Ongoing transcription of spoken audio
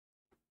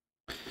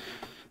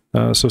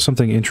So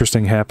something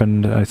interesting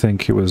happened. I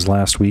think it was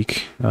last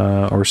week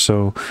or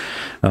so.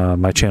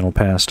 My channel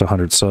passed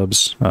 100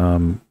 subs.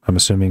 I'm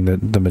assuming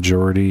that the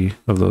majority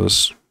of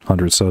those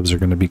 100 subs are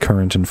going to be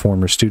current and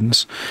former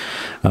students.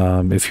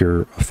 If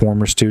you're a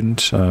former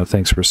student,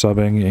 thanks for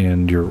subbing,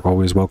 and you're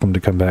always welcome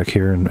to come back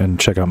here and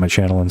check out my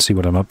channel and see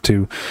what I'm up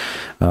to.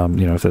 You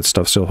know, if that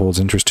stuff still holds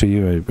interest to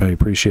you, I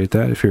appreciate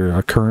that. If you're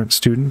a current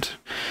student,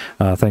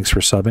 thanks for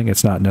subbing.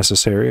 It's not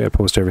necessary. I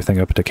post everything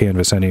up to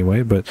Canvas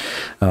anyway, but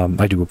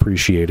I do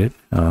appreciate it.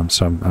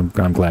 So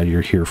I'm glad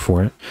you're here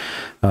for it.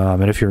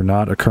 And if you're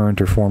not a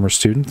current or former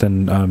student,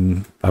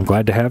 then I'm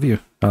glad to have you.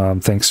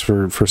 Thanks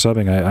for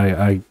subbing.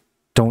 I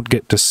don't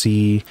get to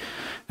see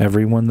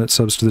everyone that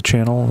subs to the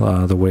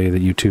channel the way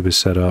that YouTube is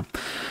set up,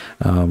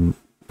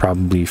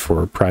 probably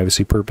for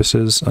privacy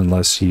purposes,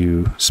 unless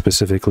you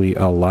specifically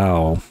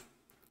allow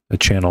a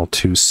channel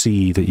to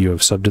see that you have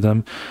subbed to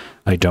them.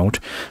 I don't.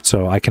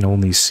 So I can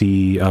only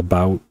see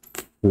about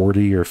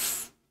 40 or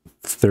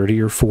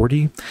 30 or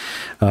 40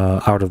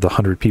 out of the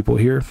 100 people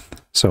here.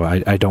 So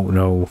I don't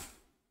know,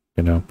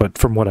 you know, but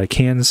from what I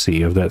can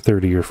see of that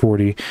 30 or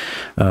 40,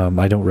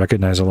 I don't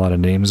recognize a lot of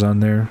names on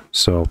there.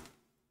 So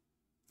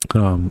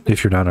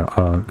if you're not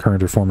a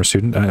current or former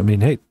student, I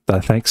mean, hey,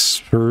 thanks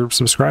for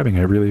subscribing.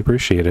 I really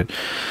appreciate it.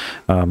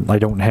 I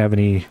don't have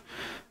any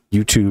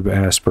YouTube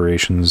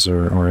aspirations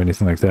or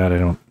anything like that. I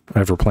don't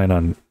ever plan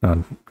on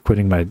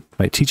quitting my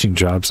teaching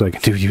job so I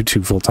can do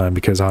YouTube full time,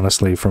 because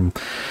honestly, from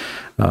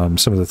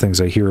some of the things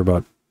I hear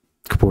about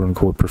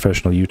quote-unquote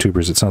professional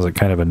YouTubers, it sounds like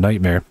kind of a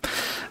nightmare.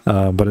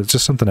 But it's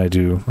just something I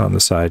do on the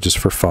side just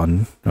for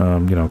fun.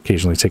 You know,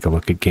 occasionally take a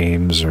look at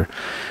games or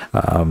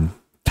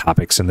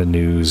topics in the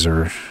news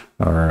or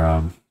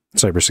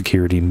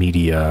cybersecurity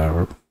media,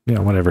 or you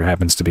know, whatever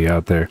happens to be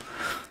out there.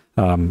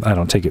 I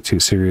don't take it too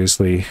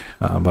seriously,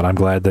 but I'm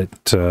glad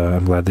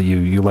that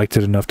you liked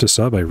it enough to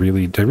sub. I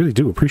really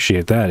do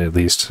appreciate that. At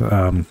least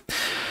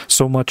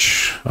so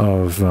much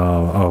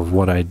of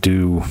what I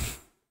do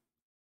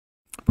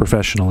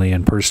professionally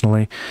and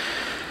personally,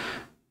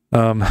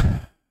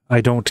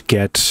 I don't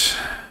get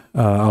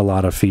a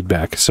lot of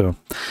feedback. So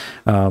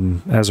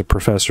as a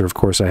professor, of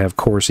course, I have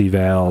course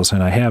evals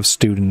and I have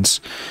students,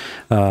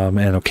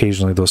 and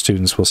occasionally those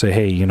students will say,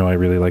 hey, you know, I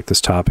really like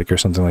this topic or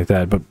something like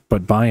that.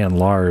 But by and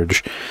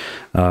large,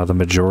 the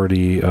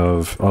majority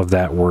of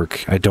that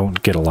work, I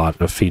don't get a lot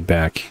of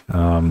feedback.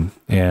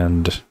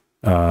 And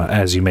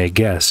as you may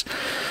guess,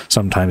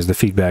 sometimes the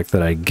feedback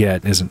that I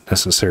get isn't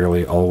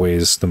necessarily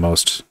always the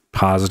most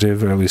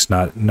positive, or at least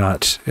not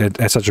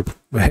in such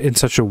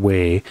a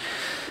way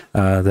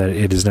that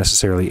it is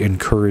necessarily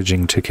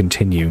encouraging to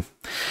continue.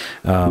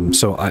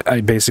 So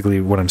I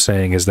basically, what I'm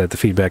saying is that the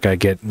feedback I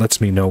get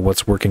lets me know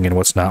what's working and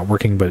what's not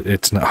working, but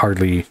it's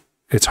hardly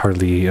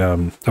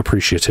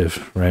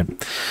appreciative, right?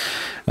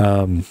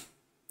 You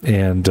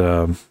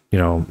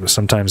know,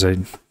 sometimes I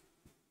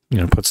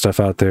put stuff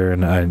out there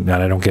and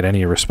I don't get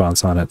any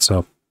response on it.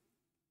 So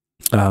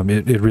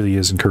it really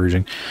is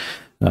encouraging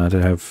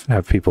to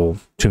have people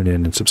tune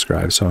in and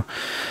subscribe. So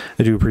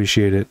I do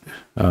appreciate it.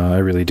 I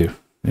really do.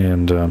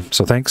 And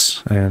so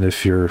thanks. And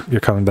if you're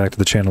coming back to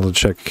the channel to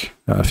check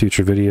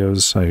future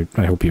videos,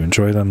 I hope you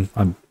enjoy them.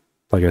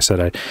 Like I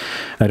said,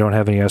 I don't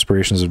have any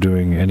aspirations of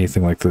doing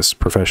anything like this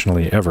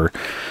professionally ever,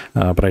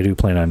 but I do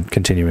plan on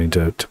continuing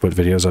to put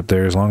videos up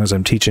there. As long as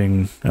I'm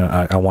teaching,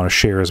 I want to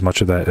share as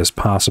much of that as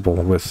possible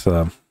with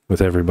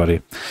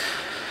everybody.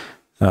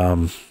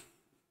 Yeah.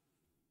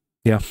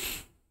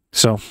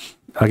 So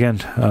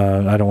again,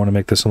 I don't want to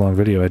make this a long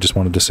video. I just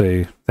wanted to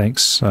say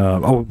thanks.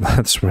 Oh,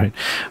 that's right.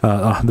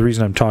 The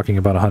reason I'm talking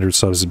about 100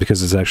 subs is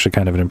because it's actually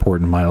kind of an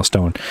important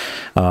milestone.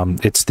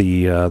 It's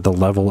the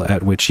level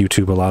at which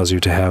YouTube allows you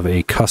to have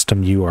a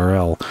custom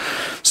URL.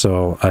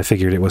 So I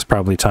figured it was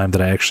probably time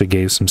that I actually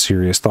gave some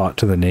serious thought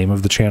to the name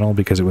of the channel,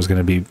 because it was going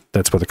to be,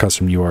 that's what the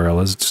custom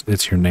URL is.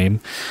 It's your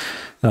name.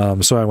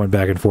 So I went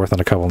back and forth on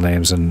a couple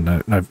names,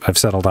 and I've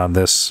settled on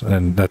this,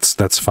 and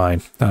that's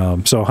fine.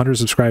 So 100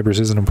 subscribers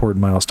is an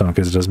important milestone,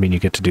 because it does mean you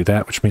get to do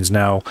that, which means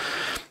now,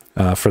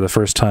 for the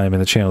first time in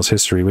the channel's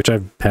history, which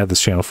I've had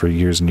this channel for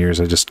years and years,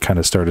 I just kind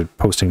of started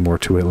posting more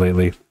to it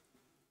lately,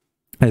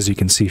 as you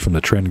can see from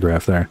the trend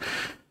graph there.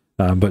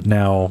 But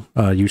now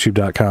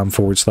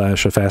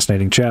youtube.com/a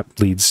fascinating chap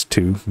leads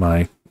to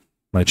my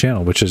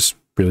channel, which is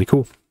really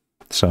cool.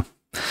 So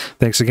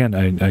thanks again.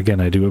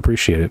 I do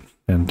appreciate it,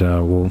 and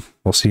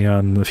we'll see you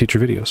on the future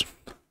videos.